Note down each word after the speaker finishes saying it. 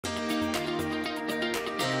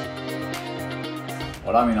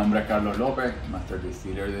Hola, mi nombre es Carlos López, Master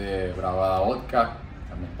Distiller de Bravada Vodka,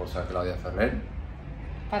 a mi esposa Claudia Ferrer.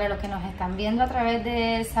 Para los que nos están viendo a través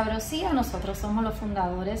de Sabrosía, nosotros somos los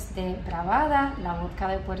fundadores de Bravada, la vodka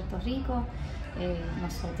de Puerto Rico.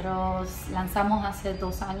 Nosotros lanzamos hace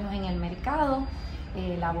 2 años en el mercado.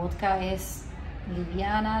 La vodka es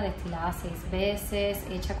liviana, destilada 6 veces,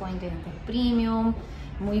 hecha con ingredientes premium,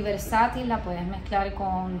 muy versátil, la puedes mezclar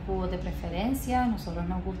con jugos de preferencia. Nosotros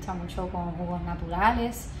nos gusta mucho con jugos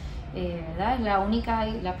naturales, ¿verdad?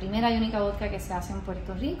 La primera y única vodka que se hace en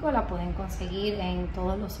Puerto Rico. La pueden conseguir en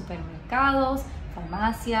todos los supermercados,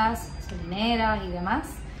 farmacias, gasolineras y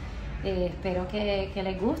demás. Espero que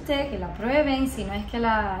les guste, que la prueben. Si no es que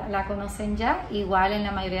la conocen ya, igual en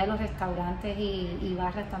la mayoría de los restaurantes y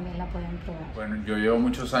barras también la pueden probar. Bueno, yo llevo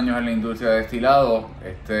muchos años en la industria de destilado.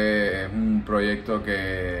 Este es un proyecto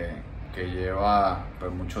que lleva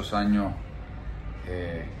pues, muchos años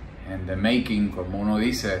en the making, como uno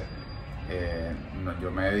dice. Yo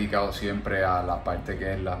me he dedicado siempre a la parte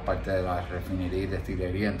que es la parte de la refinería y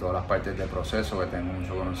destilería, en todas las partes del proceso, que tengo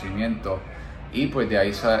mucho conocimiento. Y pues de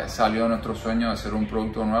ahí salió nuestro sueño de hacer un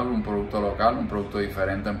producto nuevo, un producto local, un producto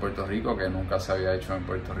diferente en Puerto Rico, que nunca se había hecho en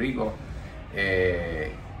Puerto Rico.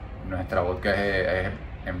 Nuestra vodka es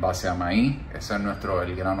en base a maíz. Ese es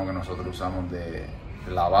el grano que nosotros usamos de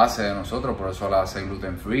la base de nosotros, por eso la hace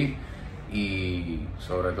gluten free. Y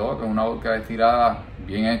sobre todo que es una vodka destilada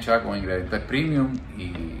bien hecha con ingredientes premium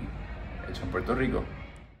y hecha en Puerto Rico.